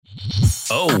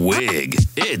Oh, wig.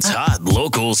 It's Hot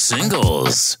Local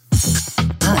Singles.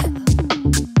 Hot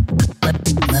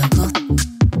Local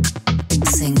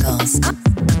Singles.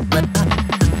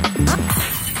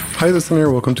 Hi,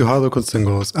 listener. Welcome to Hot Local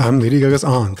Singles. I'm Lady Gaga's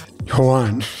aunt,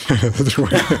 Juan.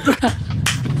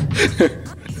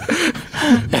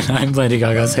 And I'm Lady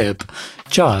Gaga's hip,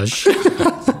 Josh.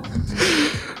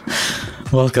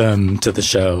 Welcome to the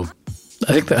show.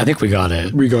 I think we got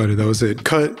it. We got it. That was it.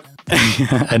 Cut.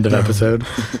 End of episode.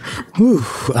 Whew.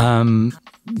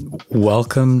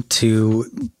 Welcome to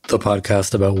the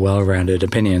podcast about well-rounded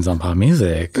opinions on pop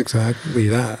music. Exactly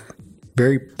that.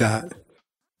 Very that.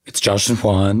 It's Josh and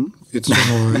Juan. It's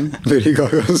Juan, Lady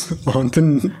Gaga's aunt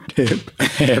and hip.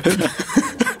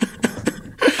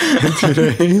 And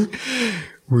today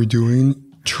we're doing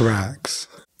tracks.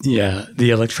 Yeah,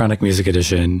 the electronic music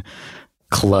edition.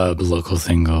 Club Local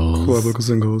Singles. Club Local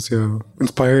Singles, yeah.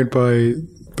 Inspired by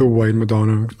The White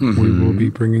Madonna, we will be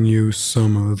bringing you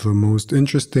some of the most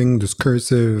interesting,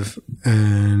 discursive,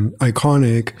 and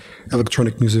iconic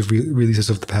electronic music releases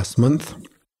of the past month.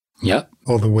 Yep.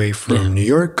 All the way from New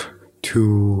York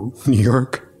to New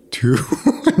York to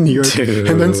New York,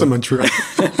 and then some Montreal.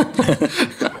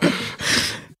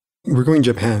 We're going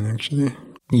Japan, actually.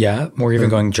 Yeah, we're even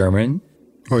going German.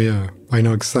 Oh, yeah. I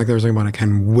know exactly what you're talking about. I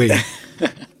can't wait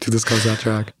to discuss that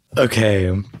track.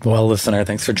 Okay. Well, listener,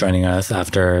 thanks for joining us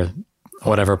after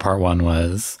whatever part one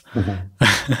was.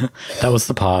 That was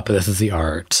the pop. This is the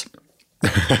art.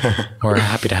 We're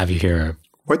happy to have you here.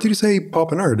 What did you say,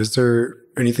 pop and art? Is there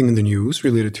anything in the news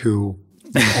related to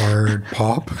art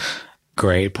pop?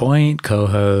 Great point,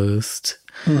 co-host.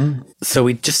 So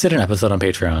we just did an episode on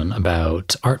Patreon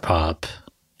about art pop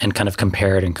and kind of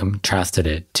compared and contrasted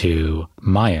it to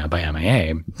Maya by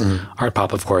MIA. Art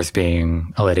pop, of course,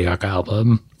 being a Lady Gaga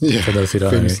album, for those who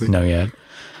don't know yet.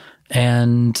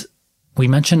 And we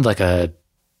mentioned like an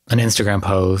Instagram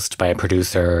post by a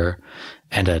producer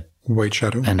and a White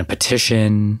Shadow and a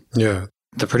petition. Yeah.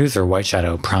 The producer, White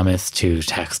Shadow, promised to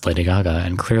text Lady Gaga,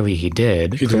 and clearly he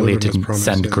did. Clearly it didn't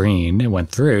send green. It went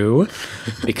through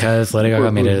because Lady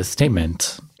Gaga made a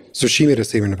statement. So she made a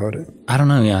statement about it. I don't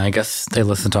know. Yeah, I guess they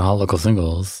listened to Hot Local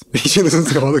Singles. She listens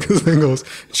to Hot Local Singles.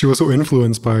 She was so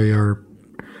influenced by our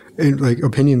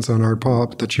opinions on art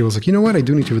pop that she was like, you know what? I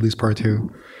do need to release part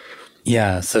 2.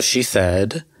 Yeah. So she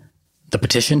said, the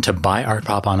petition to buy art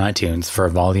pop on iTunes for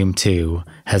volume 2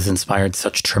 has inspired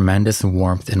such tremendous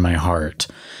warmth in my heart.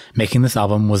 Making this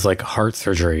album was like heart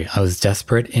surgery. I was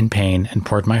desperate, in pain, and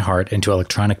poured my heart into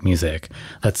electronic music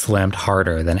that slammed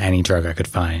harder than any drug I could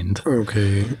find.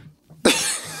 Okay.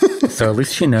 So at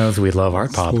least she knows we love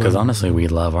art pop, because honestly, we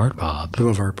love art pop. We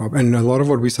love art pop. And a lot of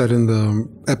what we said in the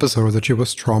episode was that she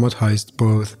was traumatized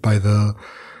both by the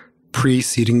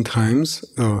preceding times,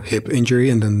 hip injury,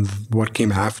 and then what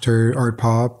came after art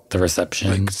pop. The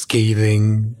reception. Like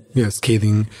scathing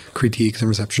critiques and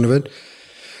reception of it.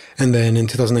 And then in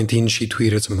 2019, she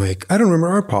tweeted something like, I don't remember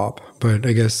art pop, but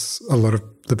I guess a lot of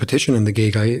the petition and the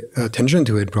gay guy attention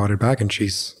to it brought it back, and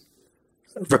she's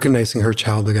recognizing her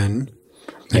child again.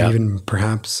 And even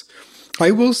perhaps,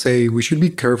 I will say we should be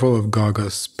careful of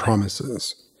Gaga's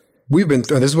promises. We've been,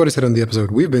 this is what I said on the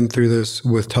episode, we've been through this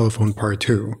with Telephone Part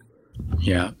 2.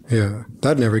 Yeah. Yeah.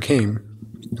 That never came.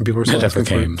 And people were That never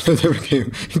came. That never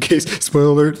came. In case,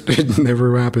 spoiler alert, it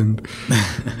never happened.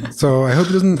 So I hope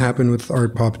it doesn't happen with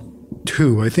art pop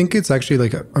 2. I think it's actually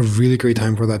like a really great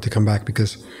time for that to come back,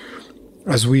 because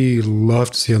as we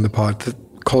love to see on the pod, the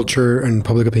culture and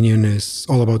public opinion is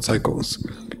all about cycles.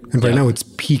 And right now it's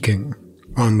peaking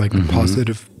on like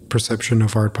positive perception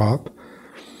of art pop.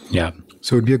 Yeah.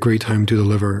 So it'd be a great time to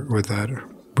deliver with that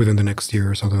within the next year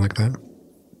or something like that.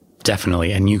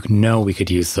 Definitely. And you know we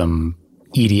could use some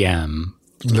EDM.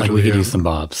 Like we could use some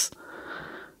bops.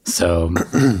 So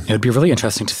it would be really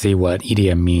interesting to see what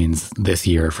EDM means this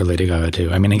year for Lady Gaga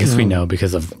too. I mean, I guess we know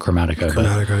because of Chromatica.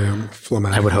 Chromatica, yeah.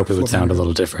 Flamatica. I would hope it would sound a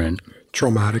little different.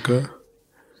 Traumatica.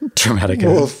 Chromatica.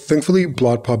 Well, thankfully,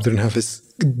 Blood Pop didn't have his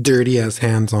dirty-ass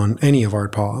hands on any of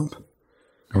art pop.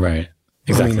 Right.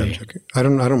 Exactly. I mean, I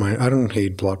don't mind. I don't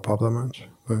hate Blood Pop that much.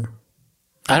 But.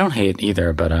 I don't hate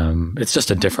either, but it's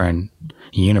just a different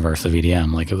universe of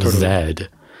EDM. Like it was Zed.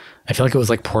 I feel like it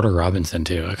was like Porter Robinson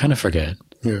too. I kind of forget.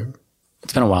 Yeah.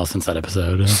 It's been a while since that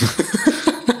episode.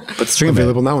 But stream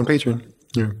available now on Patreon.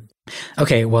 Yeah.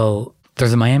 Okay, well,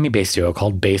 there's a Miami-based duo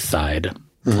called Bayside,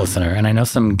 listener, and I know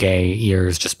some gay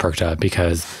ears just perked up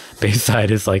because Bayside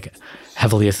is like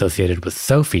heavily associated with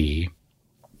Sophie,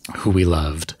 who we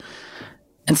loved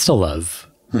and still love.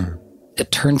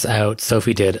 It turns out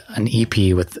Sophie did an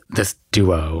EP with this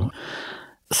duo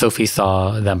Sophie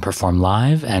saw them perform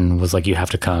live and was like, you have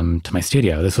to come to my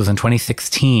studio. This was in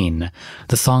 2016.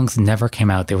 The songs never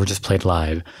came out. They were just played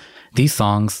live. These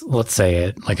songs, let's say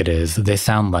it like it is, they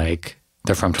sound like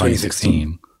they're from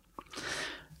 2016.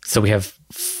 So we have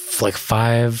like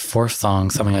 4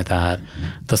 songs, something like that.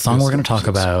 The song we're going to talk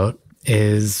about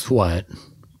is what?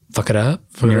 Fuck It Up?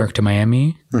 From New York to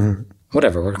Miami? Mm-hmm.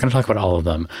 Whatever. We're going to talk about all of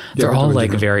them. They're all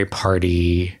like very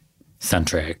party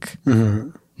centric.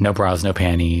 Mm-hmm. No bras, no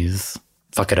panties.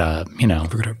 Fuck it up. You know,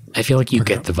 Fuck it up. I feel like you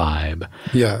get the vibe.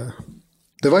 Yeah.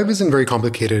 The vibe isn't very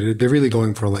complicated. They're really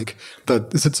going for like the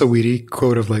Is It So Weedy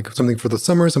quote of like something for the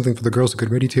summer, something for the girls to get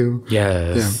ready to.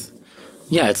 Yes.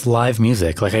 Yeah, it's live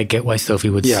music. Like I get why Sophie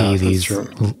would see these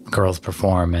girls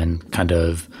perform and kind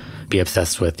of be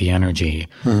obsessed with the energy.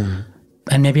 Mm.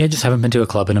 And maybe I just haven't been to a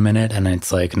club in a minute and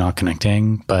it's like not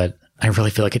connecting, but I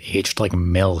really feel like it aged like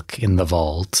milk in the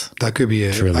vault. That could be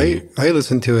it. Truly. I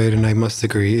listened to it and I must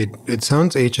agree. It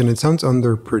sounds aged and it sounds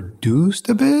underproduced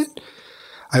a bit.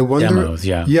 I wonder. Demos,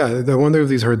 yeah. Yeah, I wonder if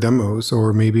these are demos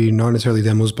or maybe not necessarily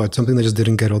demos, but something that just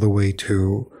didn't get all the way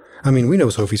to. I mean, we know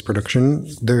Sophie's production.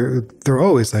 They're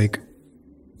always like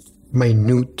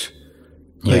minute,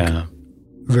 like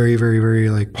very, very, very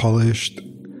like polished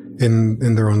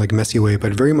in their own like messy way,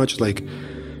 but very much like.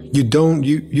 You don't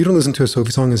listen to a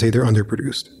Sophie song and say they're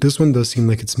underproduced. This one does seem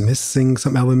like it's missing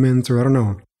some elements, or I don't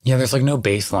know. Yeah, there's like no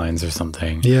bass lines or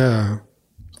something. Yeah.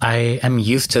 I am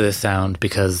used to this sound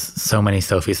because so many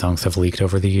Sophie songs have leaked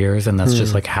over the years, and that's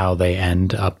just like how they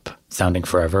end up sounding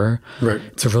forever. Right.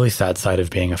 It's a really sad side of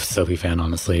being a Sophie fan,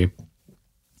 honestly.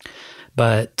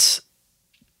 But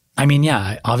I mean,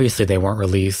 yeah, obviously they weren't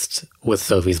released with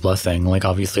Sophie's blessing. Like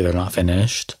obviously they're not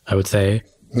finished, I would say.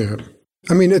 Yeah.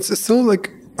 I mean, it's still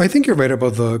like, I think you're right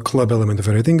about the club element of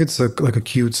it. I think it's like a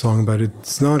cute song, but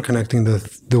it's not connecting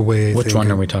the way. Which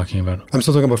one are we talking about? I'm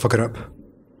still talking about Fuck It Up.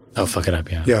 Oh, Fuck It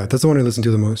Up, yeah. Yeah, that's the one I listen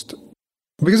to the most.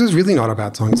 Because it's really not a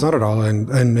bad song. It's not at all.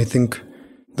 And I think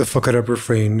the Fuck It Up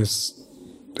refrain is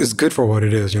good for what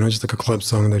it is. You know, just like a club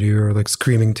song that you're like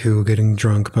screaming to, getting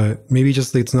drunk. But maybe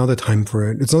just like, it's not the time for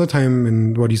it. It's not the time,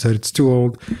 and what you said, it's too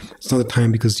old. It's not the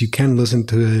time because you can listen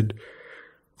to it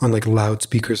on like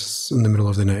loudspeakers in the middle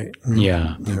of the night.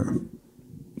 Yeah.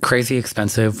 Crazy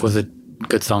Expensive was a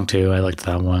good song too. I liked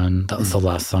that one. That was the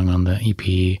last song on the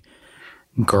EP.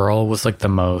 Girl was like the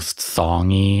most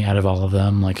songy out of all of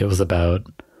them. Like it was about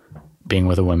being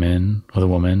with a woman.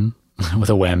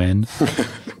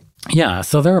 Yeah.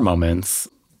 So there are moments,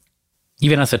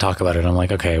 even as I talk about it, I'm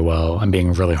like, okay, well, I'm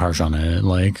being really harsh on it.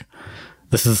 Like,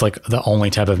 this is like the only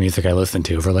type of music I listened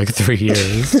to for like 3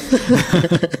 years.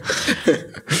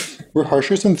 We're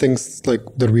harsher on things like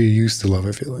that we used to love,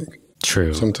 I feel like.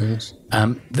 True. Sometimes.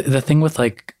 The thing with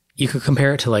like, you could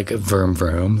compare it to like Vroom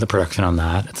Vroom, the production on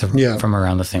that. It's from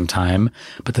around the same time.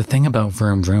 But the thing about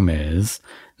Vroom Vroom is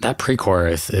that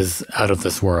pre-chorus is out of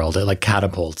this world. It like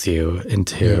catapults you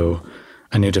into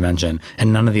a new dimension.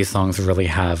 And none of these songs really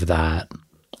have that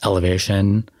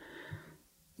elevation.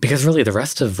 Because really the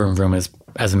rest of Vroom Vroom is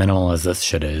as minimal as this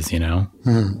shit is, you know?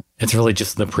 Mm. It's really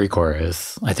just the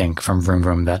pre-chorus, I think, from Vroom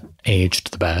Vroom that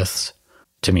aged the best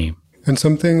to me. And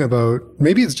something about,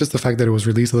 maybe it's just the fact that it was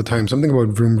released at the time, something about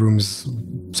Vroom Vroom's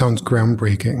sounds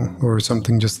groundbreaking or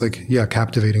something just like,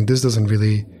 captivating. This doesn't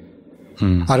really,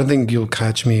 I don't think you'll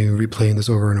catch me replaying this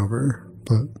over and over,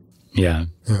 but. Yeah.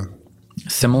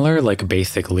 Similar, like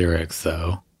basic lyrics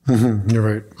though. Mm-hmm, you're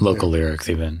right. Local lyrics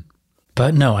even.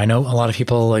 But no, I know a lot of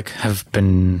people like have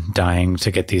been dying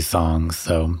to get these songs,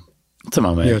 so it's a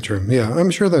moment. Yeah, true. Yeah, I'm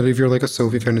sure that if you're like a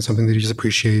Sophie fan, it's something that you just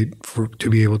appreciate to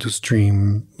be able to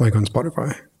stream like on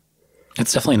Spotify.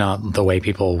 It's definitely not the way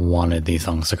people wanted these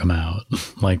songs to come out,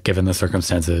 like given the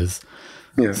circumstances.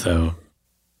 Yeah. So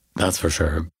that's for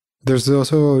sure. There's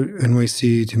also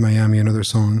NYC to Miami, another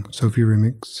song, Sophie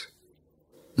remix.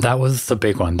 That was the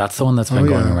big one. That's the one that's been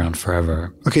going around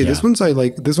forever. Okay, this one I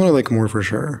like more for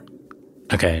sure.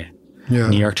 Okay. Yeah.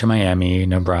 New York to Miami,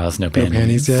 no bras, no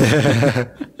panties. Yeah.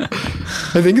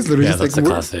 I think it's literally just that's like a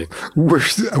classic.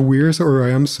 We're or I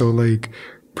am so like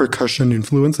percussion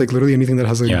influence, like literally anything that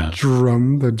has a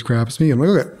drum that grabs me. I'm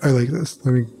like, okay, I like this.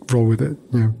 Let me roll with it.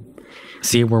 Yeah.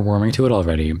 See, we're warming to it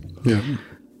already. Yeah.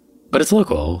 But it's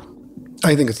local.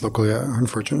 I think it's local, yeah,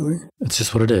 unfortunately. It's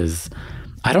just what it is.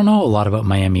 I don't know a lot about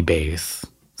Miami bass,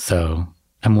 so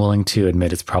I'm willing to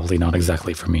admit it's probably not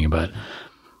exactly for me, but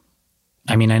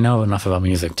I mean, I know enough about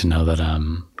music to know that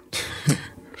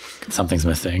something's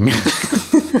missing.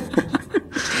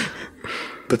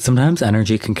 But sometimes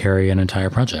energy can carry an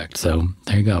entire project, so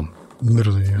there you go.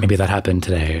 Literally, yeah. Maybe that happened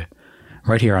today,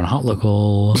 right here on Hot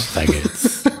Local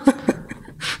Faggots.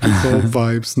 It's all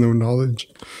vibes, no knowledge.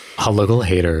 Hot local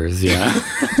haters, yeah.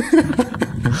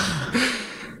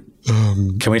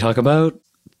 Can we talk about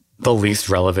the least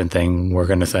relevant thing we're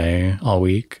going to say all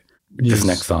week? Yes. This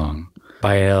next song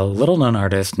by a little-known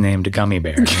artist named Gummy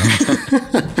Bear.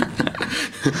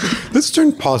 Let's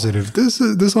turn positive. This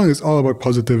song is all about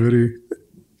positivity.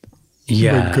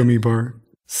 Yeah. Like Gummy Bar.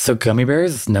 So Gummy Bear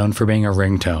is known for being a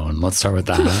ringtone. Let's start with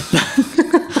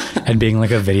that. And being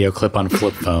like a video clip on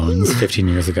flip phones 15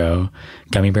 years ago.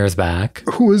 Gummy Bear's back.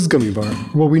 Who is Gummy Bar?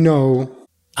 Well, we know.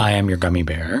 I Am Your Gummy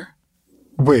Bear.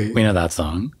 Wait. We know that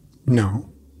song.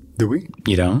 No. Do we?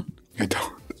 You don't? I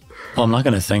don't. Well, I'm not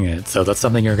going to sing it, so that's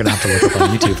something you're going to have to look up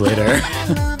on YouTube later.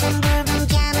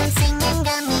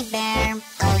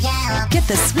 Get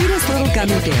the sweetest little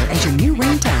gummy bear as your new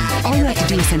ringtone. All you have to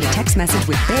do is send a text message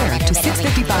with bear to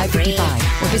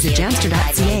 65555 or visit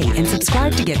jamster.ca and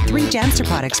subscribe to get 3 Jamster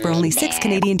products for only $6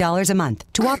 Canadian a month.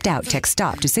 To opt out, text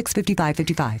STOP to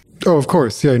 65555. Oh, of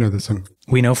course. Yeah, I know this song.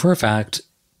 We know for a fact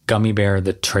Gummy Bear,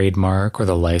 the trademark or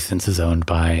the license is owned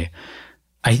by,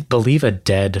 I believe, a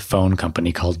dead phone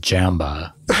company called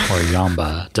Jamba or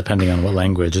Yamba, depending on what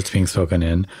language it's being spoken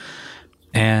in.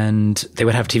 And they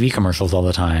would have TV commercials all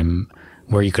the time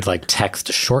where you could like text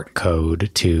a short code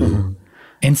to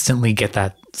instantly get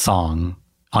that song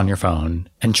on your phone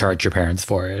and charge your parents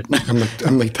for it.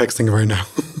 I'm like texting right now.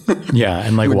 Yeah,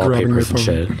 and like I'm grabbing my wallpapers and phone.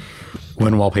 shit.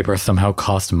 When wallpaper somehow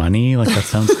cost money, like that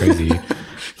sounds crazy.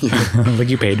 Like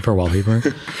you paid for wallpaper.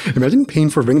 Imagine paying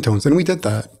for ringtones. And we did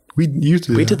that. We used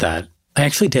to do We that. did that. I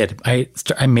actually did. I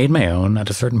made my own at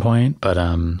a certain point, but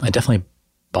I definitely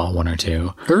bought 1 or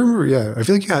 2. I remember, yeah. I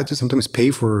feel like you had to sometimes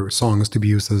pay for songs to be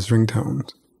used as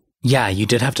ringtones. Yeah, you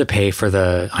did have to pay for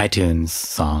the iTunes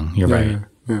song. You're right.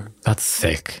 Yeah. That's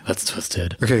sick. That's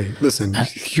twisted. Okay, listen.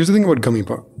 Here's the thing about Gummy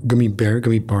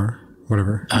Bar,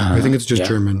 whatever. I think it's just yeah.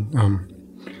 German.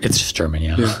 It's just German,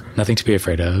 yeah. Nothing to be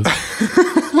afraid of.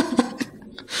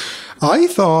 I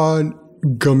thought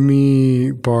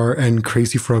Gummy Bar and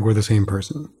Crazy Frog were the same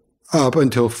person up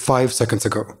until 5 seconds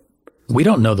ago. We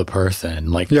don't know the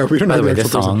person. Like, Yeah, we don't by know the way, the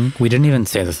this actual song, we didn't even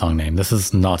say the song name. This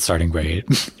is not starting great.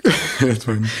 That's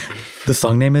fine. The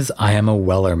song name is I Am a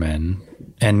Wellerman.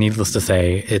 And needless to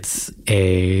say, it's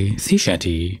a sea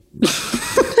shanty.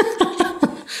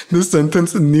 This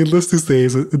sentence, needless to say,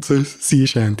 it's a sea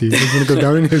shanty. It's going to go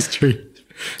down in history.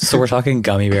 So we're talking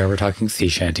Gummy Bear, we're talking sea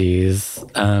shanties.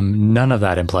 None of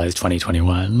that implies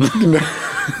 2021.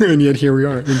 And yet here we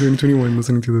are in 2021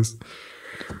 listening to this.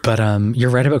 But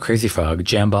you're right about Crazy Frog.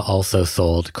 Jamba also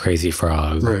sold Crazy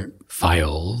Frog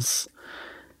files.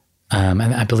 And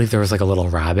I believe there was like a little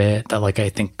rabbit that like I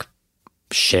think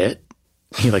shit.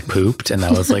 He like pooped and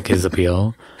that was like his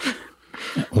appeal.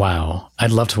 Wow.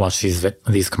 I'd love to watch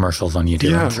these commercials on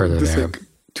YouTube. Yeah, I'm sure they're this there. like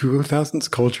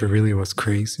 2000s culture really was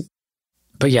crazy.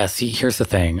 But yeah, see, here's the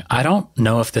thing. I don't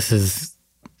know if this is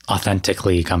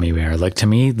authentically Gummy Bear. Like to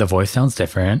me, the voice sounds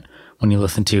different. When you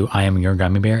listen to I Am Your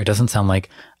Gummy Bear, it doesn't sound like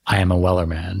I Am a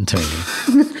Wellerman to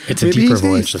me. It's a deeper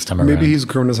voice this time around. Maybe he's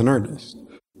grown as an artist.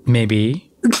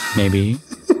 Maybe.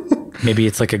 Maybe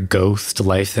it's like a ghost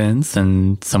license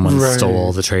and someone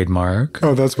stole the trademark.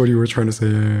 Oh, that's what you were trying to say.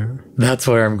 Yeah. That's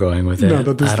where I'm going with it. No,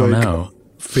 that this I don't like know.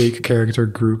 fake character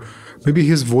grew. Maybe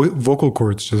his vocal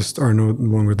cords just are no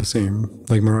longer the same,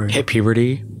 like Mariah. Hit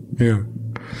puberty. Yeah.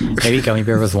 Maybe Gummy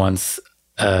Bear was once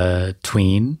a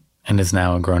tween and is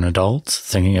now a grown adult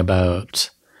singing about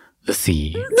the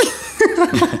sea.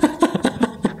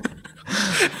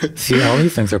 See, all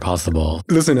these things are possible.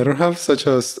 Listen, I don't have such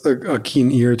a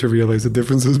keen ear to realize the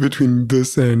differences between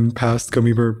this and past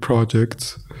Gummy Bear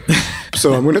projects.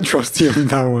 So I'm going to trust you on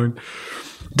that one.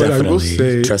 But I will Definitely,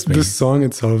 say, trust me. this song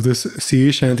itself, this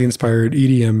sea shanty inspired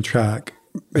EDM track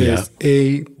is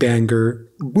a banger.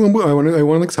 Boom, boom. I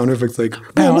want like sound effects like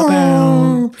boom,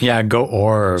 boom. Yeah, go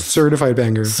Orb. Certified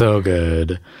banger. So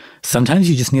good. Sometimes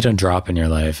you just need a drop in your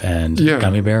life, and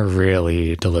Gummy Bear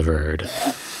really delivered.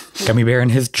 Gummy Bear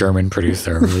and his German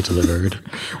producer really delivered.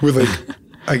 With like,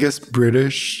 I guess,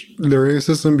 British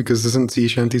lyricism, because isn't sea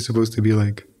shanty supposed to be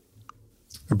like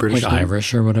a British Like thing?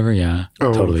 Irish or whatever, yeah.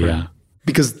 Oh, totally, right. yeah.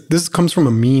 Because this comes from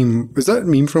a meme. Is that a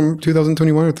meme from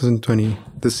 2021 or 2020?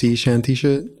 The sea shanty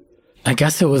shit? I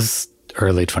guess it was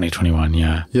early 2021,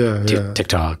 yeah. Yeah, yeah.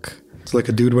 TikTok. It's like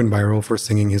a dude went viral for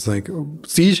singing. He's like,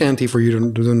 sea shanty, for you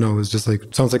to don't know, is just like,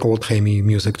 sounds like old-timey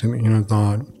music to me. You know, it's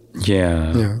not.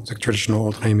 Yeah. Yeah, it's like traditional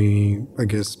old-timey, I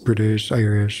guess, British,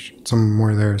 Irish, some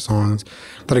more of their songs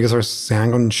that I guess are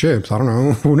sang on ships. I don't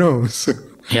know. Who knows?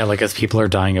 Yeah, like as people are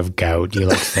dying of gout, you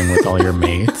like sing with all your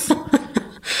mates.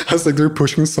 It's like they're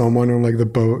pushing someone on like the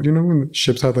boat, you know, when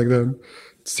ships have like that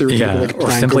stereotypical or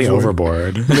plank simply of wood.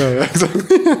 overboard. Yeah,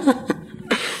 exactly.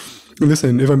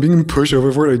 Listen, if I'm being pushed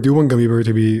overboard, I do want Gummy Bear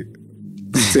to be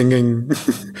singing,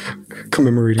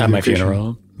 commemorating At the my occasion.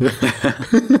 funeral.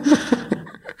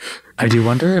 I do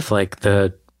wonder if like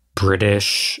the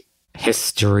British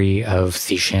history of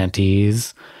sea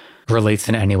shanties relates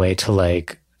in any way to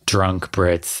like drunk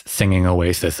Brits singing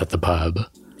Oasis at the pub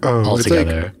all it's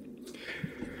together.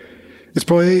 It's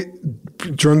probably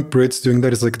drunk Brits doing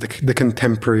that is like the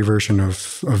contemporary version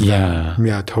of Yeah. that.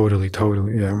 Yeah, totally.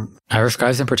 Yeah. Irish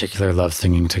guys in particular love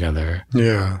singing together.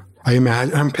 Yeah.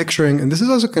 I'm picturing, and this is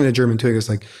also kind of German too, I guess,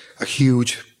 like a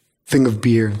huge thing of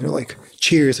beer. They're like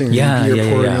cheers and beer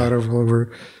pouring out of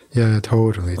over. Yeah,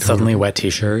 totally. Suddenly wet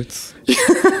t-shirts.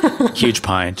 Huge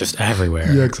pint just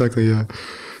everywhere. Yeah, exactly. Yeah.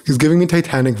 He's giving me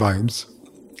Titanic vibes.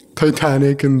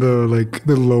 Titanic and the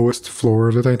lowest floor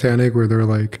of the Titanic where they're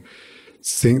like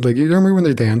sing, like, you remember when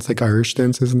they dance like Irish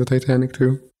dances in the Titanic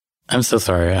too? I'm so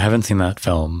sorry. I haven't seen that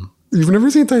film. You've never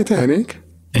seen Titanic?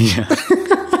 Yeah.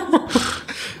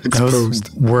 I was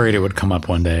Exposed. worried it would come up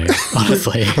one day,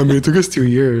 honestly. I mean, it took us 2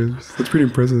 years. That's pretty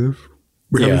impressive.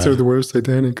 We haven't said the worst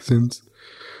Titanic since.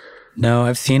 No,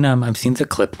 I've seen the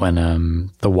clip when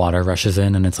the water rushes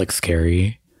in and it's like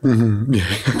scary. Mm-hmm. Yeah.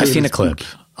 I've seen a clip.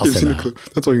 I'll You've say seen that. a clip.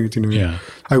 That's all you need to know. Yeah.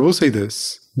 I will say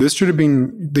this. This should have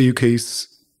been the UK's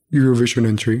Eurovision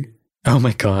entry. Oh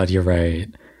my God, you're right.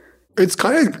 It's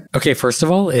kind of... Okay, first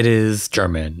of all, it is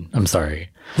German. I'm sorry.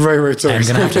 Right. Sorry. I'm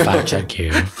going to have to fact check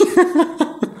you.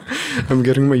 I'm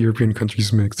getting my European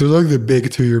countries mixed. They're like the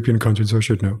big two European countries, so I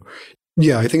should know.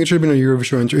 Yeah, I think it should have been a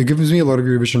Eurovision entry. It gives me a lot of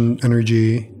Eurovision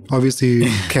energy. Obviously,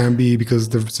 can be because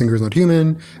the singer is not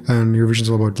human, and Eurovision is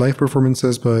all about live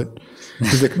performances, but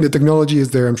the technology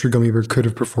is there. I'm sure Gummy Bear could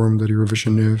have performed at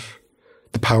Eurovision if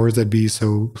the powers that be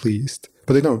so pleased.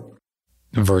 But they don't.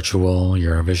 Virtual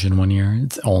Eurovision one year.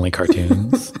 It's only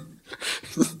cartoons.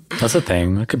 That's a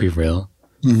thing. That could be real.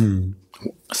 Mm-hmm.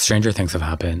 Stranger things have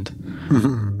happened.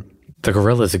 Mm-hmm. The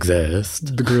gorillas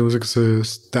exist. The gorillas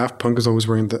exist. Daft Punk is always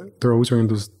wearing they're always wearing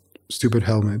those stupid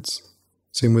helmets.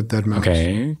 Same with Dead Mouse.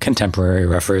 Okay, contemporary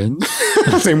reference.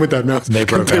 Same with Dead Mouse. They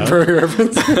broke Contemporary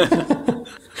reference.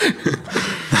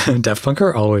 Daft Punk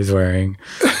are always wearing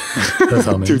those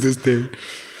helmets. To this day.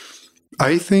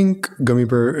 I think Gummy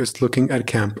Bear is looking at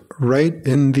camp right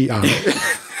in the eye.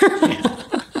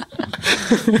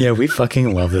 Yeah, we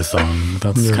fucking love this song.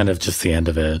 That's kind of just the end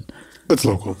of it. It's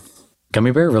local.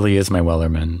 Gummy Bear really is my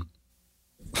Wellerman.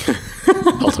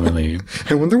 Ultimately.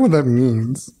 I wonder what that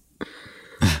means.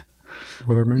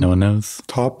 Wellerman? No one knows.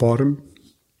 Top, bottom,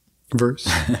 verse.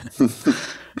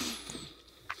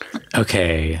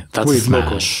 Okay, that's Wait,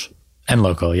 Smash. And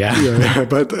local, yeah. Yeah,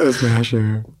 but Smash,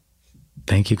 yeah.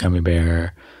 Thank you, Gummy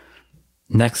Bear.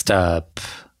 Next up,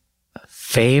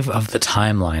 fave of the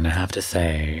timeline, I have to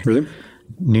say. Really?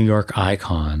 New York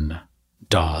icon,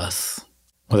 DOS,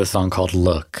 with a song called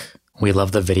Look. We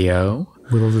love the video.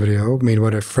 We love the video. Made by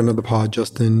a friend of the pod,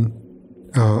 Justin,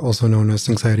 also known as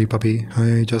Anxiety Puppy.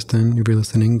 Hi, Justin. You'll be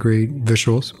listening. Great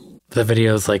visuals. The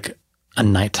video is like a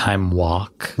nighttime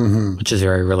walk, which is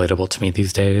very relatable to me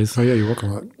these days. Oh, yeah, you walk a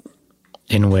lot.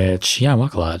 In which, I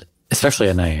walk a lot, especially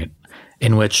at night,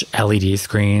 in which LED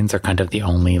screens are kind of the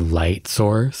only light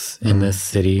source in this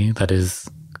city that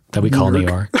we call New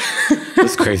York.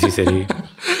 This crazy city.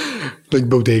 Like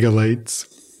bodega lights.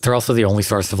 They're also the only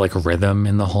source of like rhythm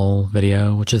in the whole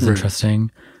video, which is interesting.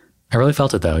 I really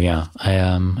felt it though. Yeah.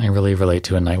 I really relate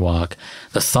to a night walk.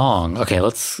 The song. Okay.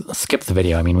 Let's skip the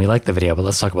video. I mean, we like the video, but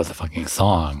let's talk about the fucking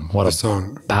song. What a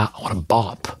song. What a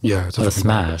bop. Yeah. It's What a fucking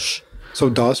smash. So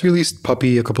DOS released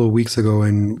Puppy a couple of weeks ago,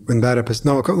 and in that episode,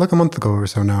 no, like a month ago or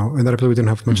so now. In that episode, we didn't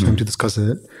have much time to discuss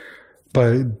it.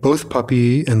 But both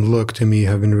Puppy and Look to me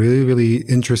have been really, really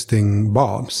interesting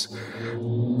bops.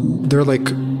 They're like,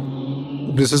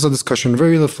 this is a discussion,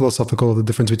 very philosophical, the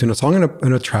difference between a song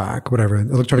and a track, whatever,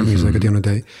 electronic music at the end of the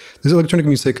day. This is electronic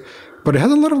music, but it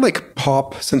has a lot of like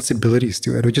pop sensibilities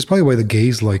to it, which is probably why the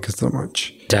gays like it so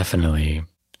much. Definitely.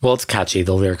 Well, it's catchy.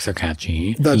 The lyrics are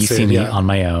catchy. That's you see it, me yeah. on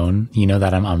my own. You know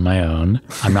that I'm on my own.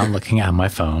 I'm not looking at my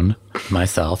phone.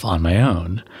 Myself on my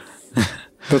own.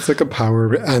 That's like a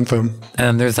power anthem. And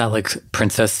then there's that like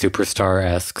Princess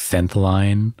Superstar-esque synth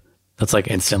line that's like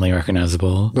instantly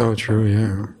recognizable. Oh, true,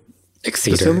 yeah. The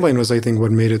Exceeder. synth line was, I think,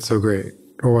 what made it so great,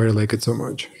 or why I like it so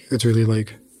much. It's really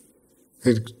like,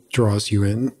 it draws you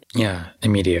in. Yeah,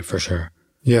 immediate for sure.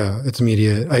 Yeah, it's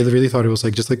immediate. I really thought it was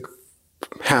like just like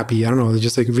happy. I don't know,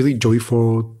 just like really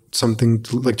joyful something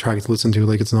to, like track to listen to.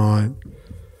 Like it's not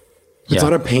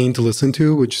a pain to listen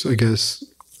to, which I guess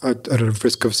at a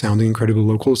risk of sounding incredibly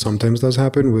local sometimes does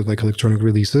happen with like electronic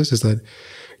releases. Is that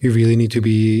you really need to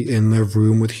be in a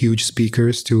room with huge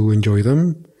speakers to enjoy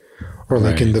them, or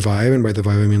like in the vibe. And by the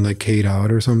vibe, I mean like K'd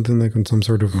out or something, like in some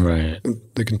sort of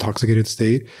like intoxicated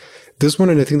state. This one,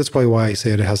 and I think that's probably why I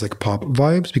say it has like pop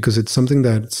vibes, because it's something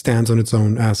that stands on its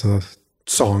own as a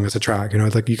song, as a track. You know,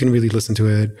 it's like you can really listen to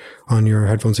it on your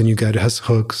headphones, and it has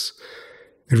hooks.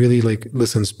 It really like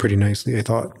listens pretty nicely. I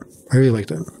thought I really liked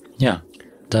it. Yeah,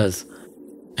 it does.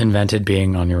 Invented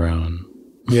being on your own.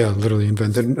 Yeah, literally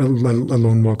invented.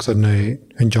 Alone walks at night,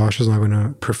 and Josh is not going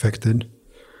to perfect it.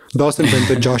 Doss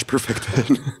invented, Josh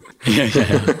perfected. Yeah.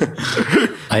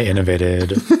 I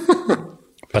innovated,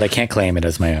 but I can't claim it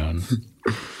as my own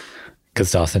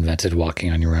because Doss invented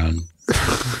walking on your own.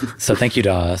 So thank you,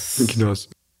 Doss. Thank you, Doss.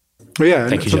 Oh, yeah,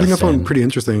 thank you, something Justin. I found pretty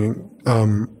interesting.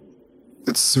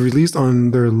 It's released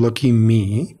on their Lucky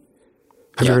Me.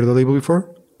 Have you heard of the label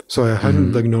before? So I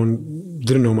hadn't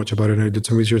didn't know much about it. And I did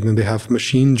some research, and then they have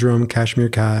Machine Drum, Cashmere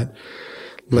Cat,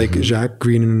 like Jacques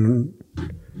Green, and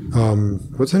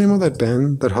what's the name of that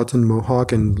band? That Hudson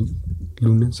Mohawk and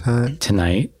Luna's hat.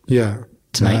 Tonight. Yeah.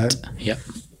 Tonight. Yep.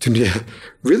 Yeah.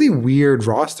 Really weird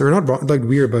roster. Not like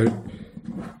weird, but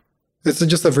it's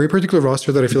just a very particular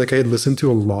roster that I feel like I had listened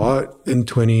to a lot in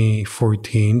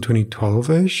 2014,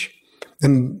 2012-ish.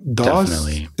 And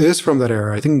Doss is from that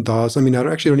era. I think Doss, I mean, I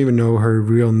actually don't even know her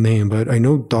real name, but I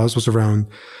know Doss was around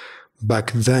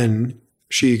back then.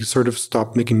 She sort of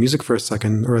stopped making music for a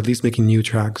second, or at least making new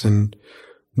tracks. And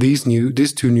these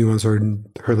two new ones are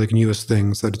her like newest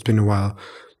things that it's been a while.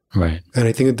 Right. And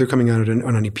I think they're coming out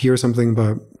on an EP or something,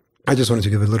 but I just wanted to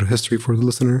give a little history for the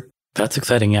listener. That's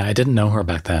exciting. Yeah, I didn't know her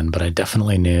back then, but I was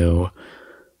definitely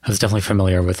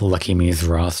familiar with Lucky Me's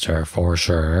roster for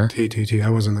sure. I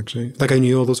wasn't actually. Like I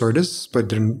knew all those artists, but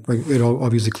didn't like it all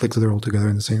obviously clicked that they're all together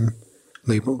in the same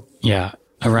label. Yeah.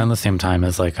 Around the same time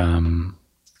as like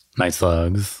Night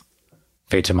Slugs,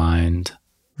 Fate to Mind.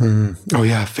 Oh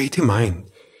yeah, Fate to Mind.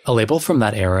 A label from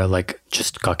that era like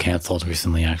just got canceled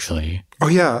recently actually. Oh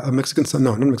yeah, a Mexican Summer.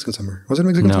 No, not Mexican Summer. Was it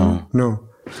Mexican Summer? No.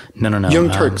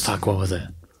 Young Turks. Fuck, what was it?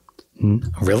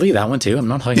 Really? That one too? I'm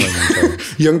not talking about Young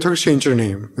Turks. Young Turks changed their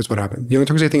name, is what happened. Young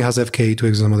Turks, I think, has FK,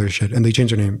 Twigs, and some other shit, and they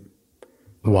changed their name.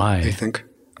 Why? I think.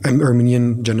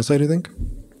 Armenian genocide, I think.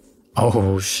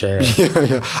 Oh, shit.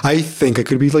 Yeah. I think I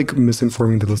could be like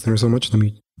misinforming the listener so much.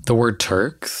 The word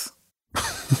Turks?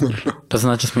 Doesn't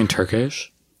that just mean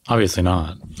Turkish? Obviously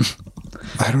not.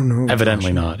 I don't know.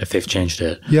 Evidently not, if they've changed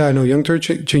it. Yeah, no, Young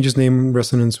Turks changes name in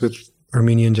resonance with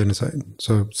Armenian genocide.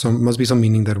 So must be some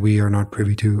meaning that we are not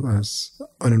privy to as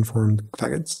uninformed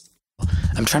faggots.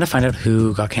 I'm trying to find out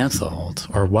who got cancelled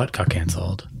or what got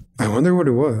cancelled. I wonder what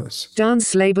it was.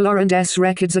 Dance label R&S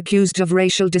Records accused of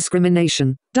racial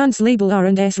discrimination. Dance label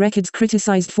R&S Records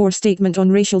criticized for statement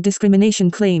on racial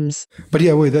discrimination claims. But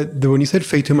yeah, wait, when you said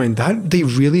Fate to Mind, that they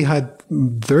really had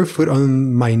their foot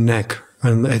on my neck.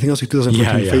 And I think it was like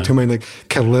 2014, Fate to Mind, like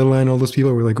Kalila and all those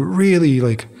people were like really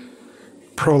like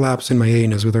prolapse in my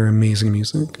anus with their amazing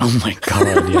music. Oh my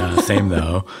God, yeah, same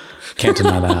though. Can't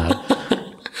deny that.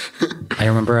 I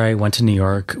remember I went to New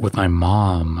York with my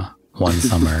mom one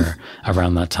summer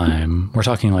around that time. We're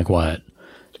talking like what?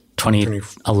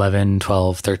 2011,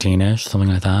 12, 13-ish, something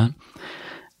like that.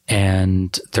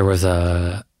 And there was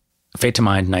a Fate to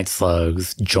Mind Night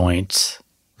Slugs joint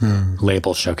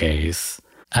label showcase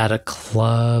at a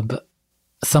club.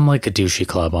 Some like a douchey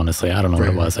club, honestly. I don't know what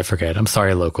it was. I forget. I'm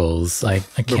sorry, locals. I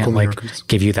can't like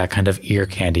give you that kind of ear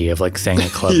candy of like saying a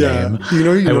club name.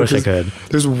 I wish I could.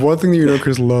 There's one thing that New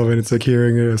Yorkers love, and it's like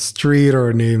hearing a street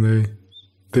or a name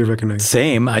they recognize.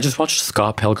 Same. I just watched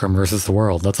Scott Pilgrim versus the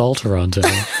World. That's all Toronto.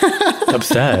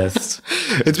 Obsessed.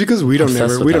 It's because we don't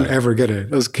ever get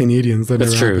it as Canadians.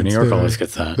 That's true. Happens. New York always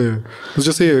gets that. Yeah. Let's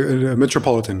just say a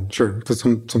metropolitan. Sure, that's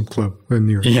some club in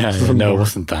New York. Yeah. No, it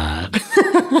wasn't that.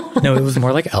 No, it was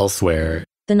more like elsewhere.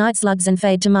 The Night Slugs and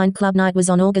Fade to Mind Club Night was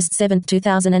on August 7,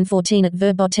 2014 at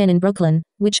Verbo 10 in Brooklyn,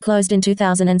 which closed in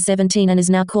 2017 and is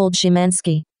now called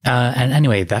Szymanski. And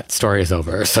anyway, that story is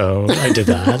over. So I did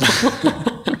that.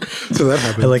 So that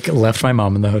happened. I like left my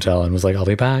mom in the hotel and was like, I'll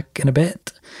be back in a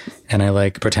bit. And I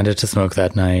like pretended to smoke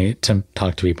that night to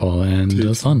talk to people, and it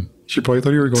was fun. She probably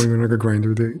thought you were going on like a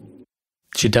Grindr date.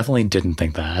 She definitely didn't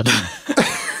think that.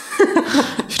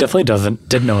 She definitely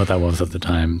didn't know what that was at the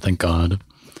time, thank God.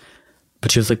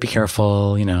 But she was like, be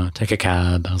careful, take a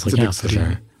cab. I was like, yeah, for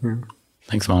sure. Yeah.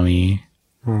 Thanks, Mommy.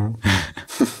 Oh.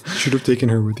 Should have taken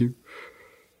her with you.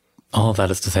 All of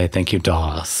that is to say, thank you,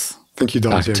 Doss. Thank you,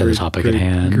 Doss. Back to the topic at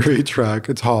hand. Great track.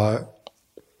 It's hot.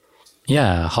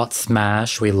 Yeah, hot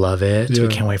smash. We love it. Yeah. We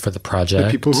can't wait for the project.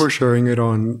 The people who are sharing it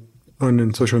on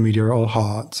social media are all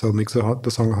hot, so it makes the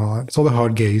song hot. It's all the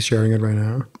hot gays sharing it right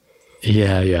now.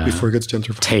 Yeah. Before it gets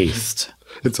gentrified. Taste.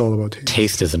 It's all about taste.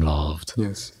 Taste is involved.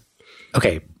 Yes.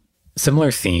 Okay.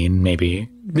 Similar scene, maybe.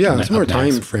 Yeah, Up similar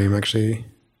time next. frame, actually.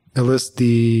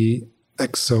 LSD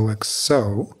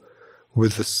XOXO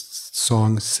with the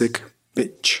song Sick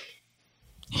Bitch.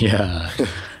 Yeah.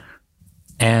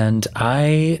 And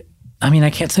I mean, I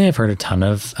can't say I've heard a ton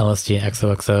of LSD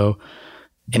XOXO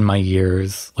in my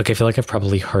years. Like, I feel like I've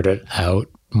probably heard it out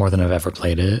more than I've ever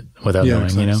played it without knowing,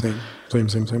 exactly. you know?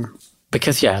 Same.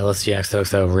 Because, yeah, LSD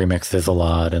XOXO remixes a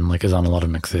lot and, like, is on a lot of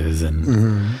mixes.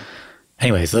 And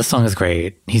anyways, this song is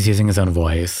great. He's using his own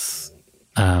voice,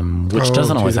 which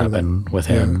doesn't always happen with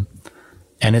him.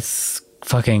 And it's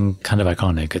fucking kind of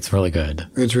iconic. It's really good.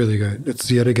 It's really good.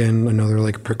 It's yet again another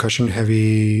like percussion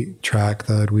heavy track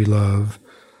that we love.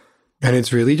 And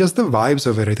it's really just the vibes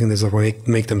of it. I think there's what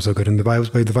make them so good. And the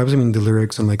vibes, by the vibes, I mean the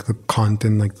lyrics and like the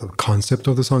content, like the concept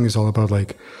of the song is all about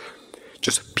like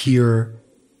just pure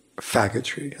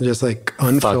faggotry. Just like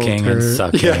unfiltered. Fucking and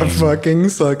sucking. Yeah, fucking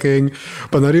sucking.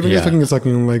 But not even just fucking and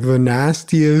sucking, like the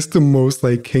nastiest, the most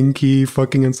like kinky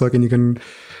fucking and sucking you can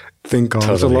think of.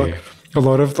 Totally. A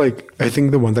lot of like, I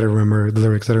think the one that I remember, the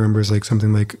lyrics that I remember is like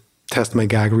something like test my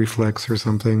gag reflex or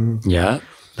something. Yeah,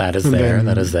 that is And there. then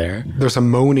That is there. There's a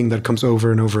moaning that comes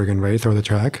over and over again, right? Through the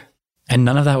track. And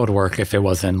none of that would work if it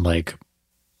wasn't like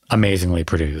amazingly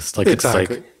produced. Like it's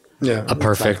like a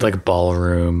perfect like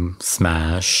ballroom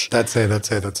smash. That's it.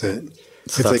 So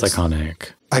It's that's like,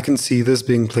 iconic. I can see this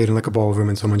being played in like a ballroom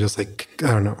and someone just like, I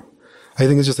don't know. I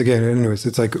think it's just again, anyways,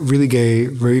 it's like really gay,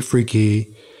 very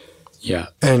freaky. Yeah.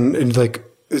 And like,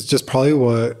 it's just probably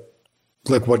what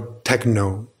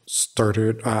techno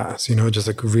started as, you know, just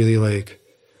like really like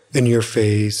in your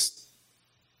face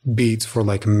beats for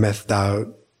like methed out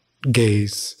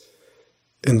gays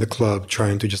in the club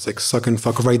trying to just like suck and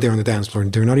fuck right there on the dance floor.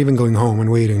 They're not even going home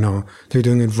and waiting. No, they're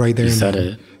doing it right there. You said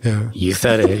it. Yeah. You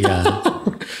said it. Yeah.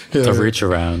 The reach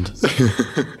around.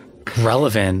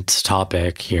 Relevant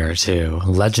topic here too.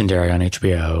 Legendary on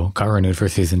HBO got renewed for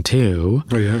season 2.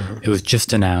 Oh yeah. It was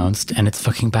just announced and it's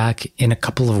fucking back in a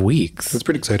couple of weeks. That's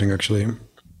pretty exciting actually.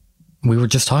 We were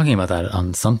just talking about that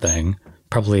on something,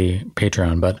 probably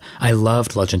Patreon, but I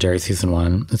loved Legendary season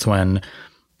 1. It's when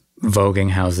voguing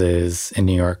houses in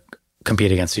New York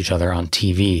compete against each other on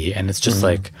TV. And it's just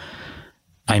like,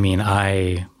 I mean,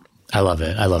 I love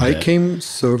it. I came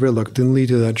so reluctantly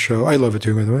to that show. I love it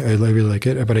too, by the way. I really like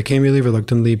it. But I came really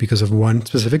reluctantly because of one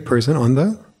specific person on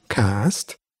the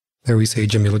cast. There we say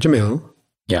Jamila Jamil.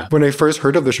 Yeah. When I first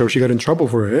heard of the show, she got in trouble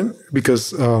for it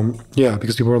because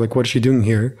people were like, what is she doing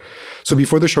here? So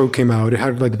before the show came out, it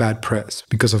had like bad press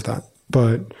because of that.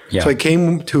 But so I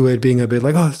came to it being a bit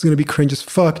like, oh, it's going to be cringe as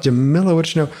fuck. Jamila, what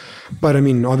does she know? But I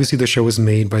mean, obviously the show was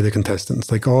made by the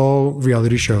contestants. Like all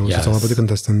reality shows, it's all about the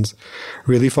contestants.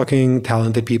 Really fucking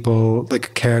talented people,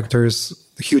 like characters,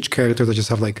 huge characters that just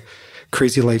have like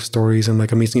crazy life stories and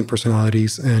like amazing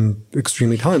personalities and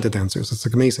extremely talented dancers. It's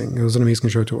like amazing. It was an amazing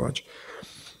show to watch.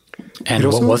 And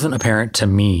what wasn't apparent to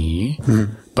me,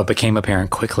 but became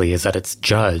apparent quickly, is that it's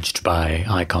judged by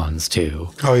icons too.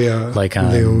 Oh yeah, like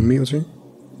Leomi, was she?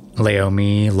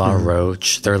 Leomi, La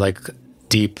Roche. They're like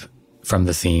deep from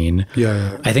the scene.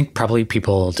 Yeah. I think probably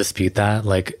people dispute that.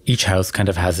 Like each house kind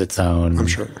of has its own. I'm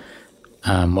sure.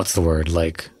 What's the word?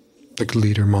 Like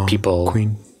leader, mom, people,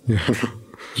 queen.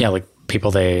 Yeah, like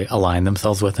people they align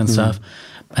themselves with and stuff.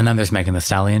 And then there's Megan Thee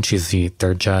Stallion. She's the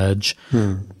third judge.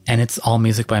 And it's all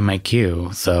music by Mike Q.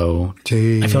 So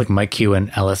I feel like Mike Q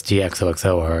and LSD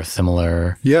XOXO are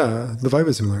similar. Yeah, the vibe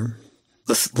is similar.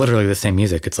 It's literally the same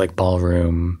music. It's like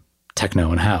ballroom,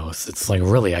 techno, and house. It's like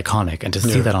really iconic. And to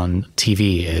see that on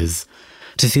TV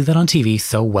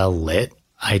so well lit,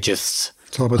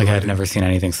 I've never seen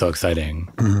anything so exciting,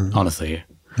 honestly.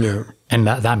 Yeah. And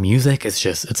that music is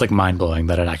just, it's like mind blowing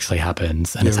that it actually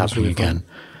happens and it's happening really again.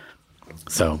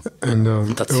 So, and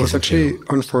it was actually,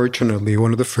 unfortunately,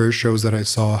 one of the first shows that I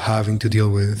saw having to deal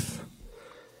with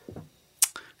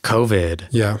COVID.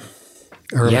 Yeah.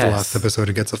 I remember the last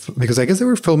episode because I guess they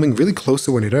were filming really close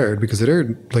to when it aired, because it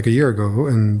aired like a year ago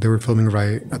and they were filming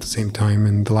right at the same time.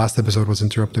 And the last episode was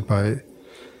interrupted by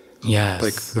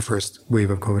like the first wave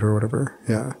of COVID or whatever.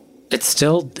 Yeah. It's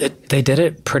still, they did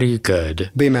it pretty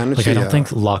good. They managed like, I don't think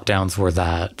lockdowns were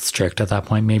that strict at that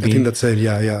point, maybe. I think that's it,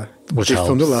 yeah. Which they helps.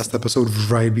 filmed the last episode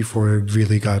right before it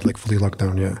really got like fully locked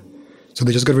down, yeah. So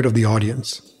they just got rid of the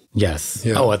audience. Yes.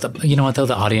 Yeah. Oh, you know what though?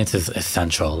 The audience is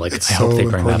essential. Like, I hope they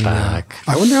bring that back.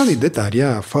 Yeah. I wonder how they did that.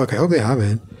 Yeah, fuck. I hope they have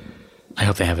it. I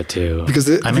hope they have it too. Because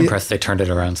I'm impressed they turned it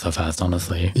around so fast,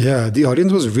 honestly. Yeah, the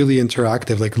audience was really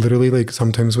interactive. Like literally, like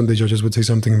sometimes when the judges would say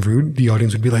something rude, the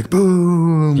audience would be like,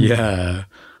 boom. Yeah.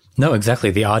 No,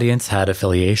 exactly. The audience had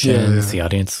affiliations. Yeah. The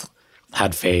audience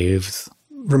had faves.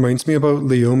 Reminds me about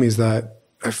Leomi's that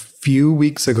a few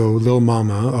weeks ago, Lil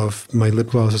Mama of My Lip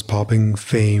Gloss is Popping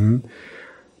fame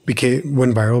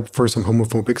went viral for some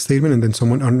homophobic statement, and then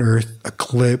someone unearthed a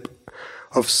clip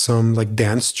of some like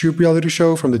dance troupe reality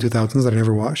show from the 2000s that I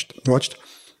never watched.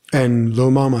 And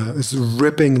Lil Mama is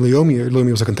ripping Leomi.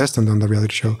 Leomi was a contestant on the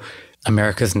reality show.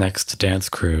 America's Next Dance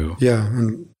Crew. Yeah.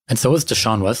 And so was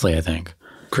Deshaun Wesley, I think.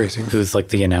 Crazy. Who's like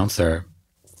the announcer.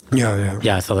 Yeah.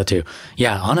 Yeah, I saw that too.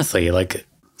 Yeah, honestly, like,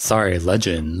 sorry,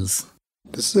 legends.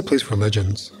 This is a place for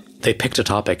legends. They picked a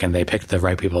topic and they picked the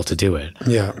right people to do it.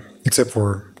 Yeah. Except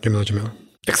for Jamila Jamil.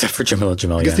 Except for Jamila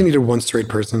Jamil, I guess they needed one straight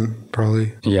person,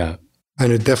 probably. Yeah.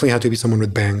 And it definitely had to be someone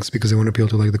with bangs because they want to appeal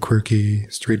to like the quirky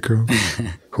straight girl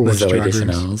who watched Zoe Drag Race.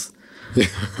 Deschanel's. Yeah.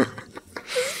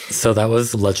 So that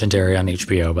was legendary on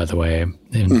HBO, by the way,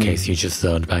 in case you just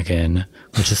zoned back in,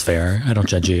 which is fair. I don't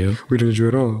judge you. We didn't do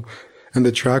it at all. And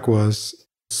the track was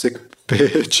Sick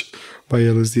Bitch by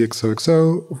LSD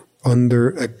XOXO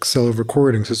under XL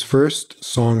Recordings, his first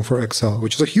song for XL,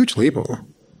 which is a huge label.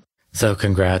 So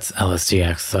congrats,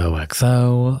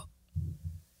 LSDXOXO.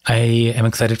 I am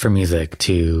excited for music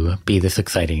to be this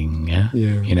exciting,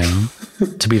 you know,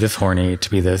 to be this horny, to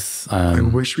be this I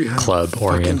wish we had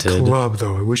club-oriented. a fucking club,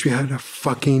 though. I wish we had a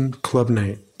fucking club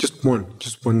night. Just one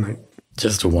night.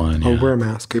 Just one, I'll wear a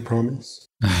mask, I promise.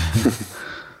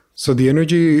 So the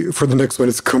energy for the next one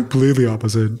is completely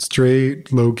opposite.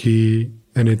 Straight, low-key,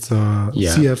 and it's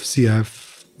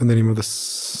CFCF. And the name of the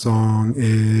song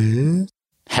is...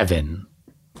 Heaven.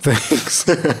 Thanks.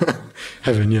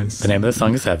 Heaven, yes. The name of the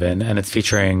song is Heaven, and it's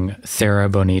featuring Sarah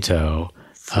Bonito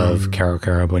of Caro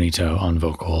Caro Bonito on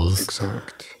vocals.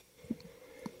 Exact.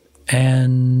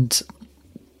 And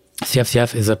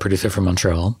CFCF is a producer from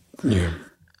Montreal. Yeah.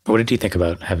 What did you think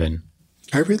about Heaven?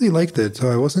 I really liked it. So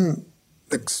I wasn't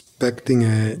expecting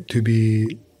it to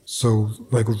be so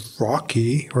like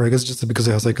rocky, or I guess just because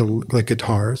it has like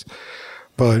guitars.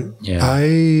 But yeah.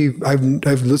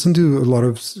 I've listened to a lot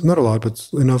of, not a lot, but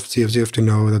enough CFCF to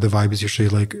know that the vibe is usually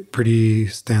like pretty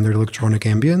standard electronic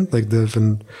ambient. Like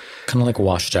kind of like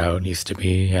Washed Out used to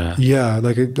be, yeah. Yeah,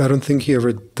 like I don't think he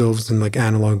ever delves in like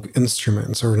analog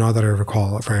instruments, or not that I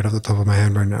recall right off the top of my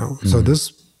head right now. So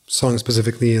this song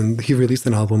specifically, and he released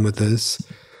an album with this,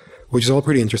 which is all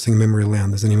pretty interesting. Memory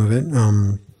Land is the name of it.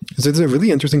 It's a really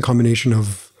interesting combination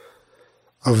of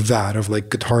like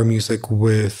guitar music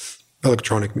with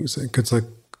electronic music. It's like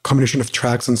a combination of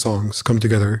tracks and songs come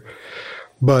together,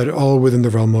 but all within the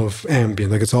realm of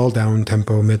ambient. Like it's all down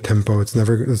tempo, mid tempo. It's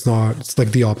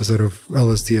like the opposite of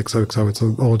LSDXOXO. It's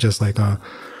all just like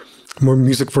more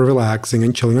music for relaxing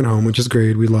and chilling at home, which is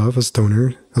great. We love as a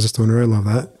stoner, I love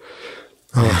that.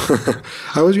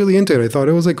 I was really into it. I thought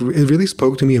it was like, it really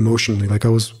spoke to me emotionally. Like I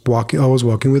was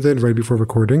walking with it right before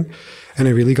recording, and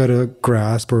I really got a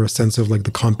grasp or a sense of like the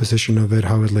composition of it,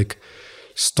 how it like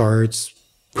starts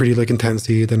pretty like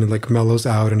intensely, then it like mellows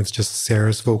out, and it's just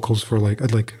Sarah's vocals for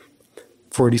like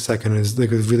 40 seconds.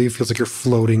 Like it really feels like you're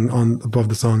floating on above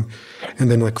the song,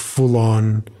 and then like full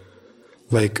on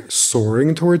like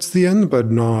soaring towards the end, but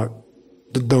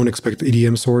don't expect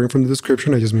EDM soaring from the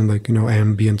description. I just mean like, you know,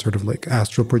 ambient sort of like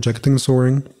astral projecting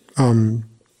soaring.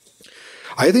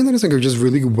 I think that it's like a just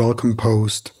really well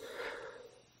composed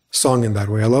song in that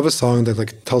way. I love a song that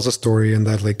like tells a story and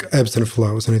that like ebbs and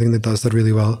flows, and I think that does that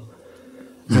really well.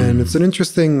 And it's an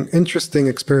interesting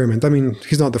experiment. I mean,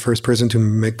 he's not the first person to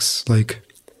mix like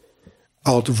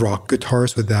alt rock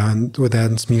guitars with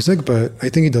dance music, but I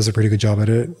think he does a pretty good job at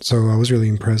it. So I was really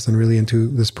impressed and really into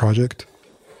this project.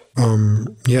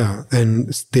 Yeah,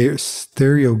 and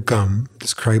Stereo Gum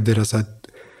described it as a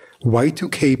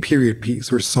Y2K period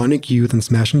piece where Sonic Youth and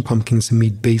Smashing Pumpkins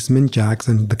meet Basement Jaxx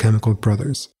and the Chemical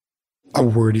Brothers. A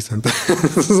wordy sentence.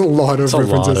 This is a lot of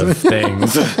references. A lot of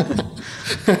things.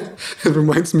 It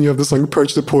reminds me of the song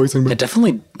Purge the Poison. I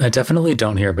definitely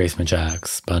don't hear Basement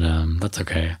Jaxx, but that's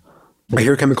okay. I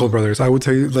hear Chemical Brothers. I would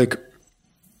say like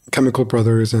Chemical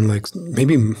Brothers and like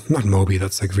maybe not Moby,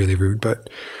 that's like really rude, but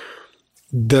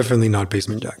definitely not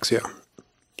Basement Jaxx, yeah.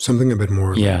 Something a bit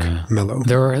more like mellow.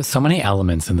 There are so many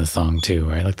elements in the song too,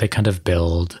 right? Like they kind of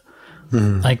build...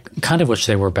 I kind of wish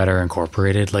they were better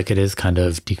incorporated. Like it is kind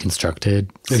of deconstructed.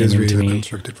 It is really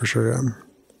deconstructed for sure, yeah.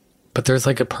 But there's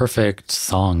like a perfect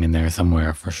song in there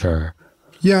somewhere for sure.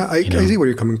 Yeah, I see where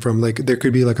you're coming from. Like there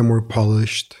could be like a more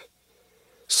polished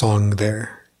song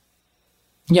there.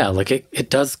 Yeah, like it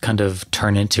does kind of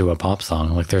turn into a pop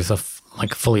song. Like there's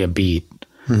fully a beat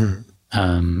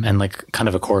and like kind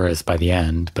of a chorus by the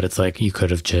end. But it's like you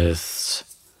could have just...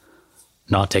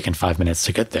 not taken 5 minutes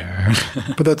to get there.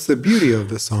 But that's the beauty of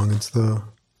the song. It's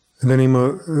In the name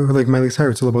of, like Miley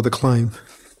Cyrus, it's all about the climb.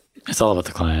 It's all about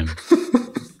the climb.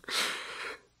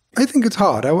 I think it's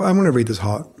hot. I'm going to rate this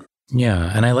hot.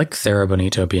 Yeah, and I like Sarah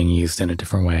Bonito being used in a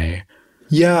different way.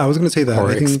 Yeah, I was going to say that. Or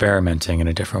I think, experimenting in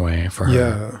a different way for her.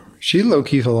 Yeah, she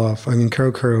low-key fell off. I mean,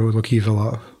 Caro low-key fell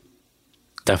off.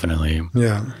 Definitely.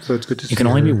 Yeah, so it's good to see You can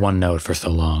only her. be one note for so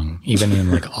long, even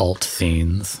in like alt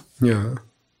scenes. Yeah.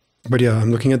 But yeah,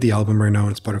 I'm looking at the album right now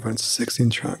on Spotify. It's 16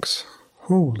 tracks.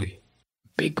 Holy.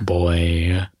 Big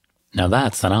boy. Now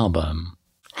that's an album.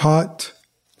 Hot.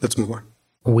 Let's move on.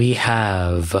 We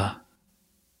have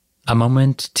a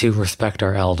moment to respect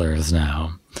our elders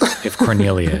now. If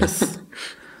Cornelius.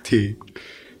 T.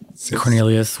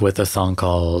 Cornelius with a song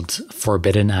called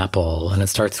Forbidden Apple. And it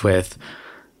starts with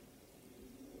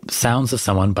sounds of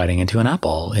someone biting into an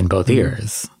apple in both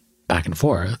ears, back and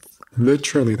forth.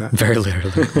 Literally that. Very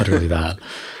literally that.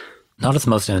 Not its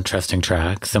most interesting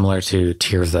track, similar to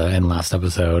Tirza in last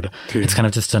episode. It's kind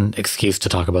of just an excuse to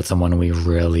talk about someone we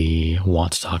really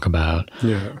want to talk about.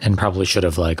 Yeah. And probably should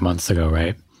have like months ago,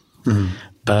 right? Mm-hmm.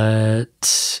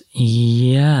 But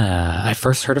yeah, I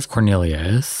first heard of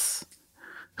Cornelius,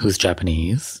 who's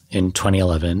Japanese, in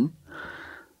 2011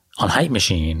 on Hype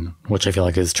Machine, which I feel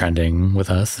like is trending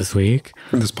with us this week.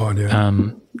 In this pod, yeah.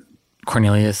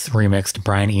 Cornelius remixed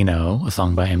Brian Eno, a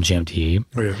song by MGMT.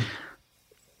 Oh, yeah.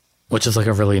 Which is like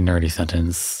a really nerdy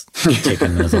sentence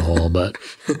taken as a whole. But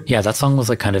yeah, that song was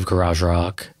like kind of garage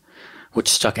rock, which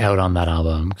stuck out on that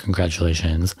album.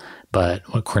 Congratulations. But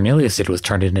what Cornelius did was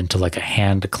turn it into like a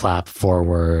hand clap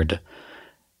forward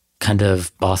kind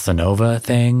of bossa nova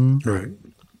thing. Right.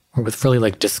 With really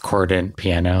like discordant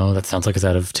piano that sounds like it's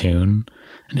out of tune.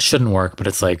 And it shouldn't work, but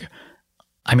it's like,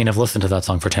 I mean, I've listened to that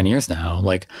song for 10 years now.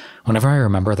 Like whenever I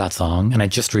remember that song, and I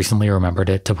just recently remembered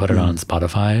it to put it on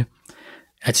Spotify,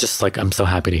 it's just like, I'm so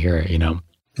happy to hear it, you know?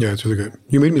 Yeah, it's really good.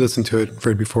 You made me listen to it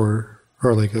right before,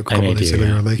 or like a couple of days ago.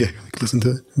 Yeah. Like, listen to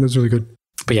it. It was really good.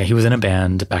 But yeah, he was in a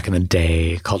band back in the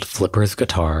day called Flippers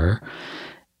Guitar.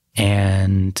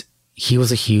 And he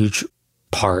was a huge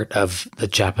part of the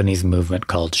Japanese movement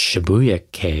called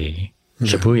Shibuya-kei,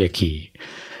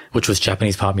 which was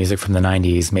Japanese pop music from the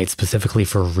 90s made specifically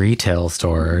for retail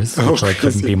stores, which like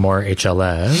couldn't be more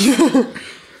HLS.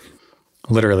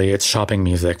 Literally, it's shopping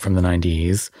music from the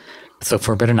 90s. So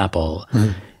Forbidden Apple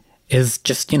is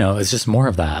just, is just more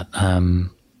of that.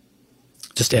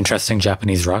 Just interesting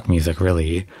Japanese rock music,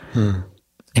 really.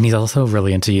 And he's also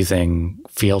really into using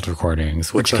field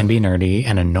recordings, which can be nerdy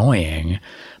and annoying,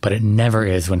 but it never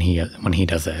is when he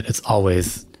does it. It's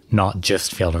always not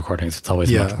just field recordings. It's always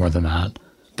much more than that.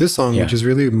 This song, which is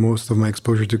really most of my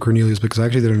exposure to Cornelius, because I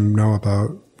actually didn't know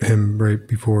about him right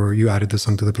before you added this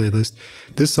song to the playlist.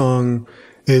 This song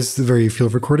is very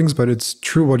field recordings, but it's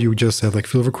true what you just said. Like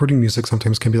field recording music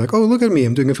sometimes can be like, oh, look at me,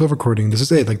 I'm doing a field recording. This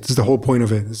is it. Like this is the whole point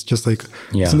of it. It's just like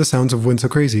it's in the sounds of Wind So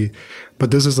Crazy. But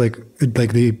this is like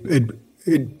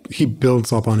he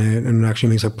builds up on it and actually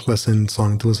makes a pleasant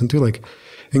song to listen to. Like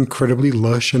incredibly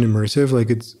lush and immersive. Like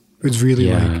it's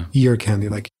really like ear candy.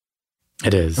 Like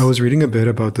it is. I was reading a bit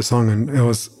about the song, and it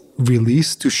was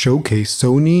released to showcase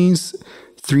Sony's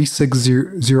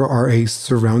 3600RA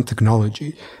surround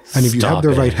technology. And if you have the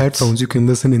right headphones, you can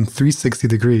listen in 360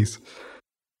 degrees.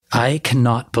 I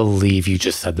cannot believe you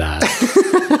just said that.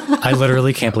 I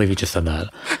literally can't believe you just said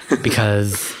that.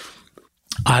 Because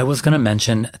I was going to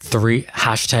mention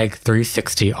hashtag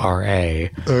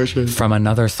 360RA from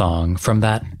another song, from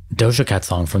that Doja Cat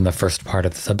song from the first part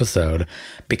of this episode.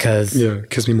 Because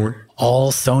Kiss Me More.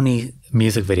 All Sony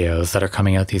music videos that are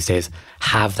coming out these days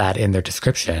have that in their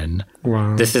description.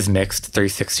 Wow. This is mixed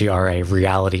 360RA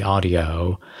reality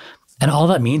audio. And all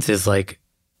that means is like,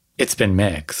 it's been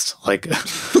mixed. Like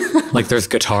there's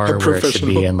guitar where it should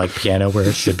be and like piano where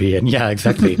it should be. And yeah,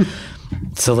 exactly.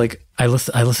 So like I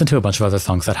listen to a bunch of other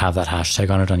songs that have that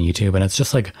hashtag on it on YouTube, and it's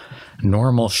just like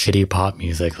normal shitty pop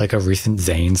music. Like a recent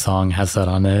Zayn song has that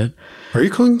on it. Are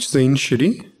you calling Zayn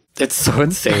shitty? It's so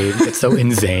insane. It's so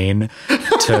insane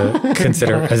to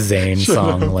consider a Zayn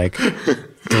song like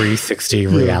 360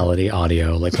 reality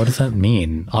audio. Like, what does that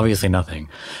mean? Obviously nothing.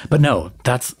 But no,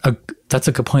 that's a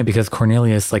good point, because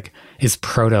Cornelius like is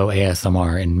proto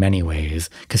ASMR in many ways,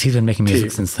 because he's been making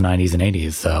music since the 90s and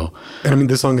 80s. So, and I mean,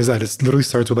 this song is that it literally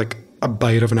starts with like a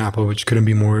bite of an apple, which couldn't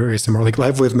be more ASMR. Like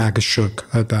Live with Mac is shook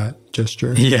at that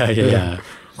gesture. Yeah.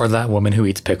 Or that woman who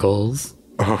eats pickles.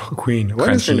 Oh, Queen.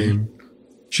 What is her name?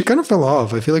 She kind of fell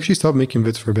off. I feel like she stopped making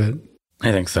bits for a bit.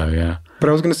 I think so, yeah. But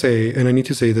I was going to say, and I need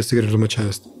to say this to get it out of my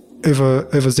chest, if a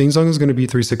Zayn song is going to be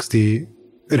 360,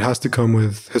 it has to come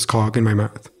with his cock in my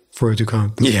mouth for it to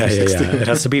count. Yeah. It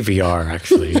has to be VR,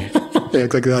 actually. Yeah,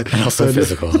 like that. And also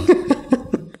physical.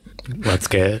 Let's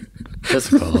get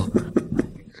Physical.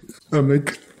 I'm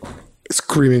like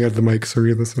screaming at the mic,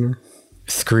 sorry, listener.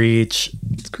 Screech.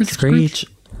 Screech.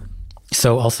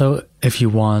 So also, if you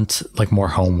want like more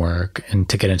homework and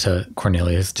to get into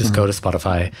Cornelius, just go to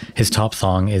Spotify. His top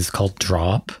song is called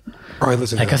Drop. All right,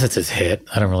 listen. I guess it's his hit.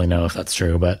 I don't really know if that's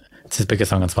true, but it's his biggest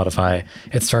song on Spotify.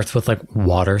 It starts with like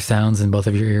water sounds in both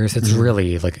of your ears. It's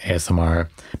really like ASMR,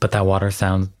 but that water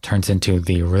sound turns into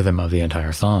the rhythm of the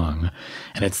entire song.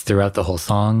 And it's throughout the whole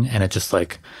song. And it just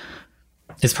like,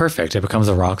 it's perfect. It becomes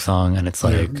a rock song and it's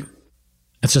like,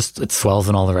 it's just, it swells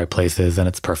in all the right places and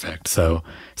it's perfect. So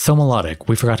melodic.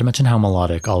 We forgot to mention how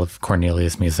melodic all of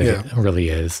Cornelius' music really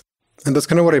is. And that's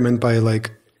kind of what I meant by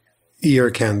like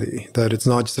ear candy, that it's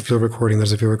not just a field recording,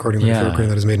 there's a field recording,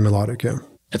 that is made melodic. Yeah.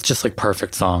 It's just like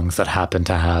perfect songs that happen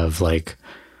to have like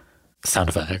sound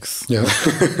effects. Yeah.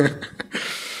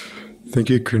 Thank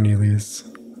you, Cornelius.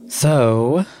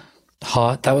 So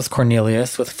hot. That was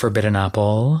Cornelius with Forbidden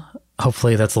Apple.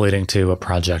 Hopefully that's leading to a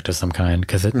project of some kind,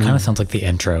 because it kind of sounds like the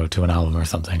intro to an album or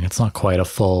something. It's not quite a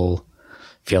full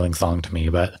feeling song to me,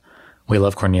 but we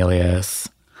love Cornelius.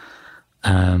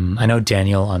 I know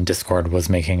Daniel on Discord was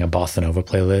making a Bossa Nova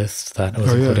playlist that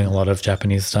was including a lot of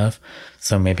Japanese stuff.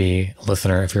 So maybe,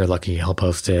 listener, if you're lucky, he'll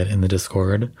post it in the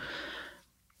Discord.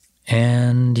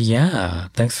 And yeah,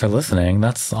 thanks for listening.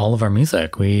 That's all of our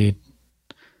music. We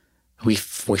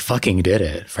fucking did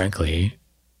it, frankly.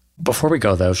 Before we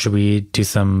go, though, should we do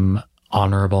some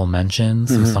honorable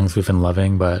mentions of songs we've been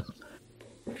loving, but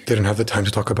didn't have the time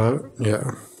to talk about?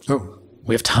 Yeah. Oh.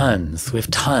 We have tons.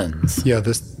 Yeah,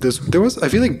 there was, I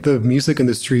feel like the music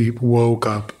industry woke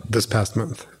up this past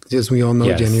month. As we all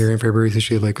know, January and February is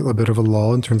usually like a bit of a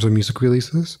lull in terms of music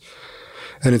releases.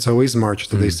 And it's always March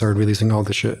that they start releasing all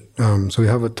the shit. So we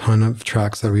have a ton of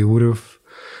tracks that we would have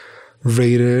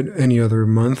rated any other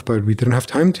month, but we didn't have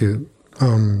time to.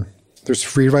 There's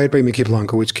Free Ride by Mickey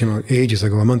Blanco, which came out ages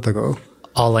ago, a month ago.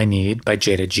 All I Need by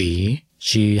Jada G.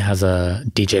 She has a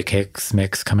DJ Kicks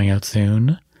mix coming out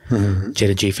soon.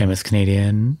 Jada G, famous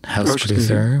Canadian house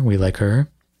producer. Canadian. We like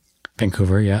her.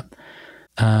 Vancouver, yeah.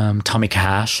 Tommy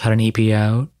Cash had an EP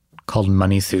out called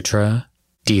Money Sutra.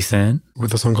 Decent.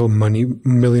 With a song called Money,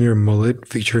 Millionaire Mullet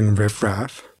featuring Riff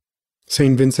Raff.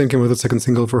 St. Vincent came with a second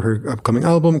single for her upcoming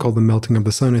album called The Melting of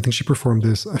the Sun. I think she performed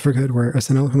this, I forget where,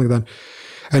 SNL, something like that.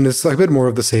 And it's a bit more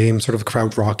of the same sort of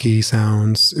crowd rocky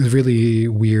sounds. It's really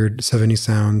weird 70s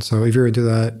sound. So if you're into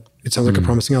that, it sounds like a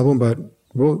promising album, but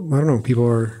well, I don't know. People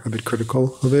are a bit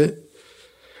critical of it.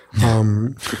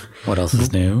 What else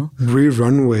is new? Brie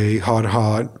Runway,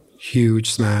 Hot,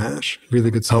 huge smash.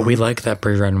 Really good song. Oh, we like that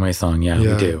Brie Runway song. Yeah,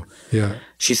 we do. Yeah.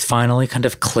 She's finally kind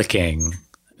of clicking.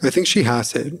 I think she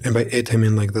has it. And by it, I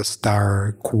mean like the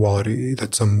star quality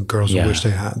that some girls wish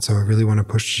they had. So I really want to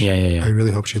push. Yeah. I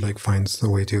really hope she like finds the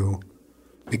way to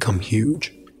become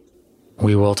huge.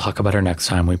 We will talk about her next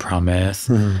time, we promise.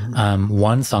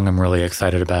 One song I'm really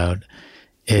excited about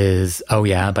is Oh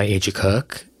Yeah by A.G.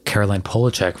 Cook. Caroline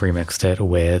Polachek remixed it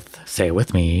with, say it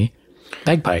with me,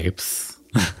 bagpipes.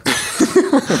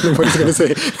 What is it going to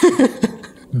say?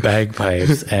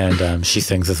 Bagpipes. And she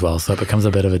sings as well. So it becomes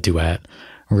a bit of a duet.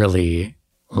 Really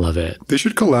love it. They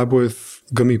should collab with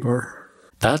Gummy Bar.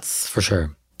 That's for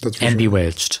sure. That's for and sure.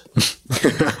 Bewitched.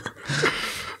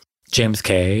 James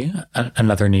K.,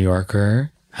 another New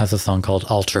Yorker, has a song called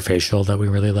Ultrafacial that we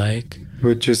really like.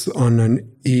 Which is on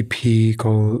an EP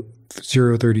called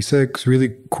 036.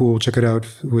 Really cool. Check it out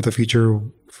with a feature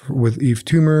with Eve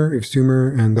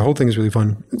Toomer, and the whole thing is really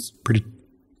fun. It's pretty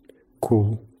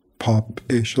cool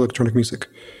pop-ish electronic music.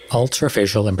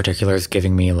 Ultrafacial in particular is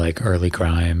giving me like early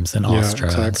Grimes and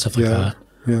Astra and stuff like that.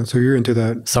 Yeah, so you're into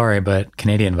that. Sorry, but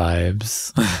Canadian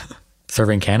vibes.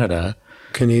 Serving Canada.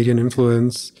 Canadian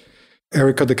influence.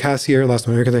 Erica the Cassier,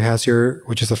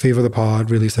 which is a fave of the pod,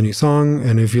 released a new song.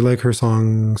 And if you like her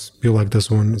songs, you'll like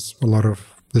this one. It's a lot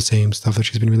of the same stuff that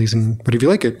she's been releasing. But if you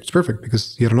like it, it's perfect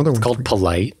because you had another one. It's called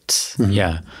Polite.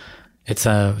 Yeah. It's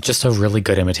just a really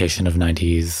good imitation of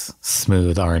 90s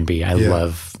smooth R&B.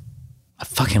 I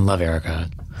fucking love Erica.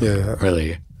 Yeah.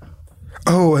 Really.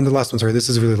 Oh, and the last one, sorry, this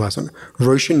is really the last one.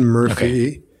 Roshan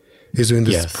Murphy is doing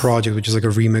this project, which is like a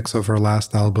remix of her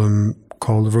last album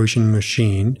called Roshan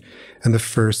Machine. And the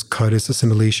first cut is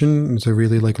Assimilation. It's a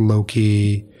really like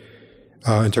low-key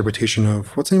interpretation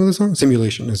of, what's the name of the song?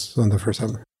 Simulation is on the first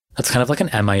album. That's kind of like an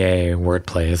MIA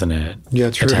wordplay, isn't it? Yeah,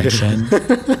 true. Attention.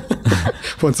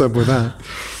 What's up with that?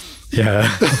 Yeah.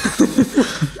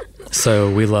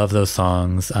 So we love those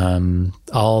songs.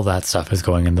 All that stuff is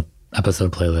going in the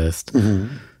episode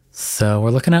playlist. So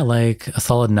we're looking at like a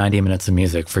solid 90 minutes of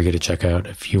music for you to check out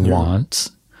if you want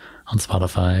on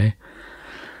Spotify.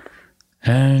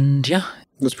 And yeah,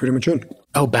 that's pretty much it.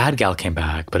 Oh, Bad Gal came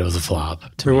back, but it was a flop.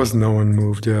 There was no one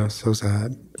moved. Yeah, so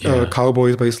sad. Yeah.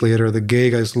 Cowboys by Slater. The gay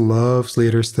guys love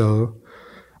Slater still.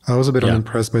 I was a bit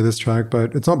unimpressed by this track,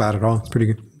 but it's not bad at all. It's pretty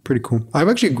good. Pretty cool. I've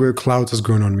actually Clouds has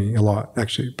grown on me a lot,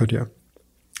 actually. But yeah.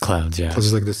 Clouds, yeah. This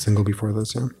is like the single before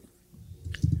this, yeah.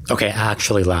 Okay,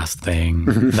 actually, last thing.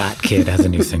 That Kid has a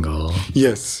new single.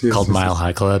 Yes. Called Mile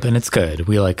High Club, and it's good.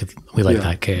 We like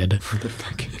That Kid.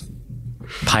 That Kid.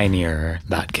 Pioneer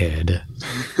That Kid.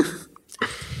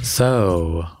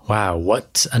 So, wow,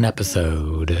 what an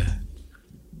episode.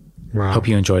 Wow. Hope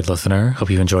you enjoyed, listener.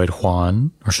 Hope you enjoyed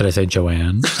Juan, or should I say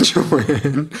Joanne?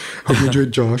 Joanne. Hope you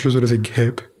enjoyed Josh, or should I say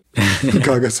Hip?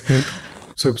 Gaga's Hip.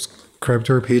 Subscribe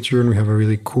to our Patreon. We have a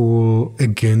really cool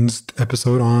Against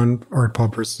episode on Art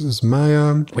Pop versus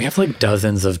Maya. We have like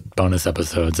dozens of bonus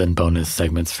episodes and bonus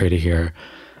segments for you to hear.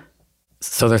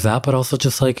 So there's that, but also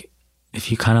just like, if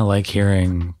you kind of like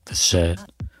hearing this shit,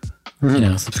 you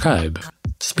know, subscribe.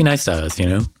 Just be nice to us, you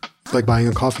know? Like buying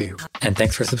a coffee. And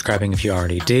thanks for subscribing if you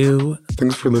already do.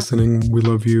 Thanks for listening. We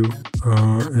love you.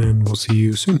 And we'll see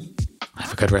you soon.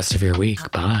 Have a good rest of your week.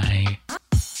 Bye.